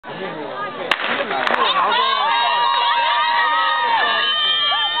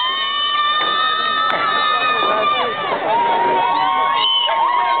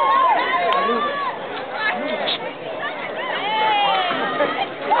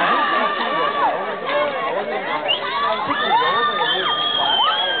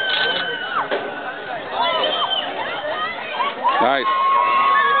Nice.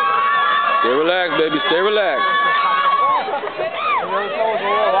 Stay relaxed, baby. Stay relaxed.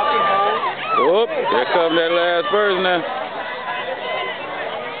 Whoop. Here comes that last person now.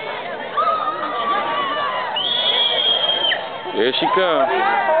 Here she comes.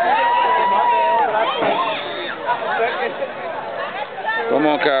 Come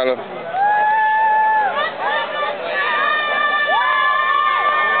on, Kyla.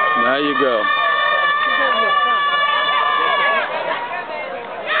 Now you go.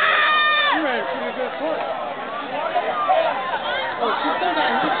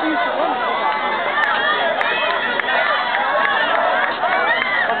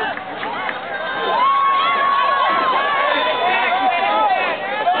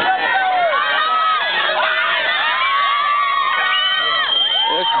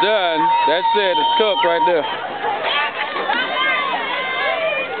 It's done. That's it. It's cooked right there.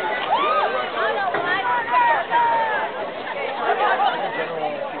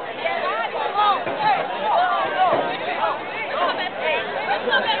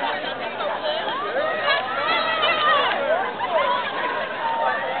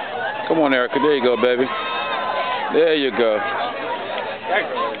 Come on, Erica. There you go, baby. There you go.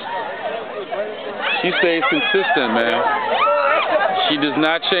 She stays consistent, man. She does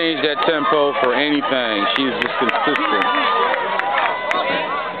not change that tempo for anything. She's just consistent.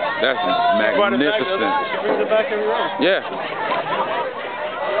 That's magnificent. She brings it back every round. Yeah.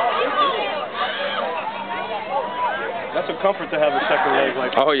 That's a comfort to have a second leg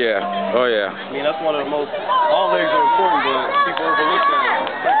like that. Oh, yeah. Oh, yeah. I mean, that's one of the most... All legs are important, but people overlook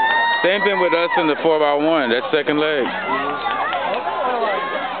that. Same thing with us in the 4x1, that second leg.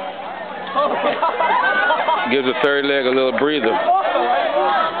 Gives the third leg a little breather.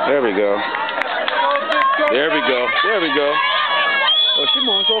 There we go. There we go. There we go. Oh, she's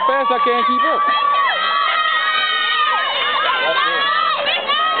moving so fast I can't keep up.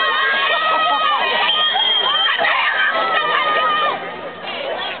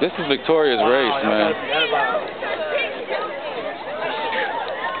 This is Victoria's race, man.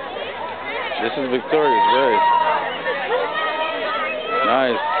 This is Victoria's race.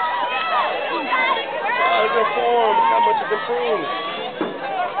 Nice. Good form. How much it's improved.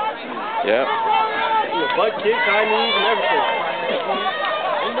 Yep. Butt kick, high knees, and everything.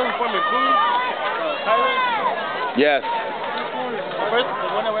 Ain't no form improved. Kyla? Yes.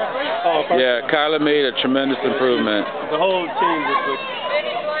 The one that went first? Oh, first. Yeah, Kyla made a tremendous improvement. The whole team just looks...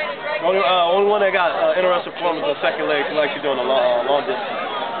 Only one that got interesting performance on the second leg. She likes you doing a long distance.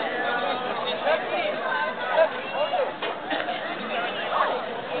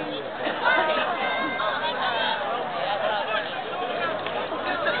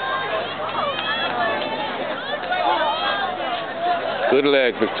 Good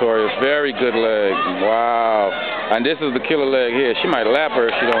leg, Victoria. Very good leg. Wow. And this is the killer leg here. She might lap her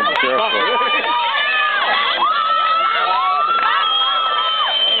if she don't be careful.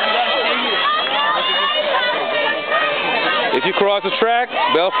 If you cross the track,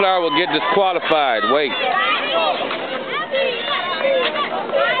 Bellflower will get disqualified. Wait.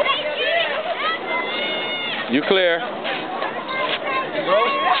 You clear.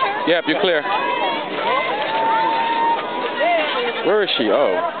 Yep, you're clear. Where is she?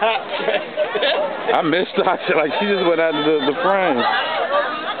 Oh. I missed her. Like, she just went out of the frame.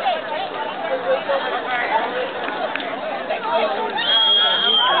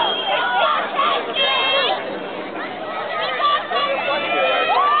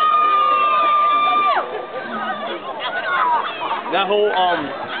 That whole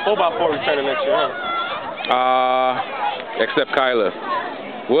 4x4 returning next year, huh? Except Kyla.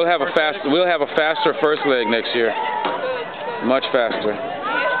 We'll have a faster first leg next year. Much faster.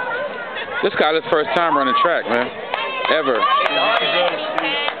 This Kyla's first time running track, man. Ever.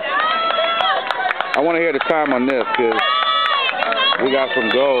 I want to hear the time on this because we got some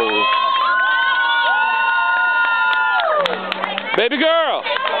goals. Baby girl,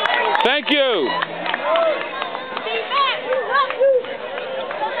 thank you.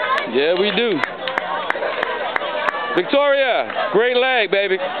 Yeah, we do. Victoria, great leg,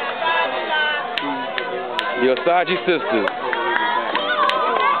 baby. The Osage sisters.